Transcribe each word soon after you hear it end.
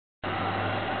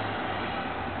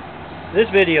This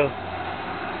video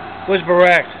was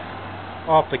baracked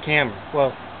off the camera.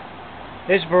 Well,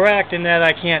 it's baracked in that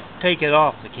I can't take it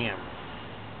off the camera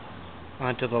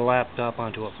onto the laptop,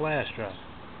 onto a flash drive.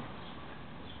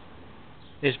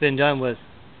 It's been done with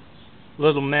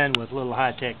little men with little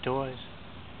high-tech toys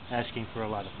asking for a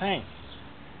lot of pain.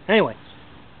 Anyway,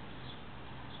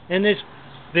 in this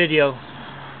video,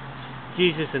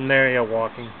 Jesus and Mary are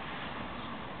walking.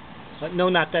 But no,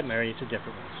 not that Mary, it's a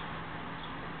different one.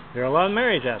 There are a lot of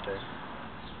Marys out there.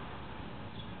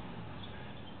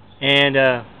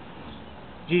 And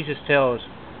Jesus tells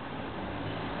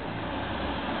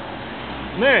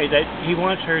Mary that he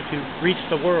wants her to reach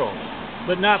the world,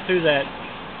 but not through that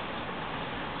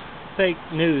fake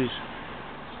news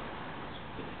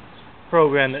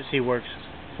program that she works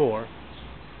for.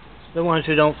 The ones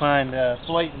who don't find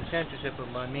blatant censorship of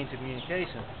my means of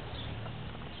communication.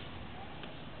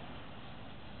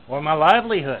 Or my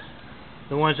livelihood.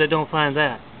 The ones that don't find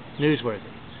that newsworthy.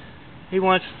 He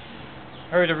wants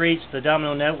her to reach the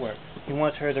Domino Network. He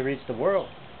wants her to reach the world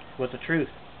with the truth.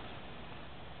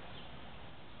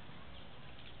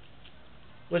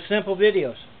 With simple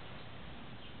videos.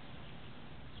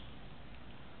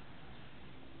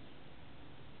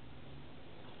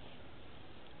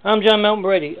 I'm John Melton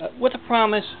Brady, with a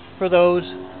promise for those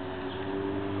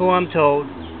who I'm told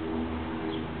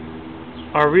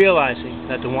are realizing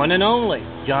that the one and only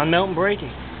John Melton Brady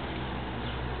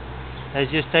has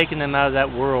just taken them out of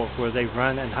that world where they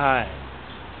run and hide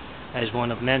as one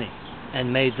of many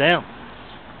and made them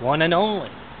one and only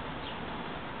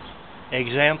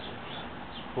examples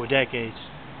for decades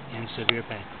in severe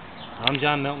pain. I'm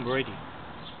John Melton Brady,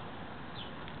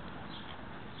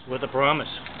 with a promise.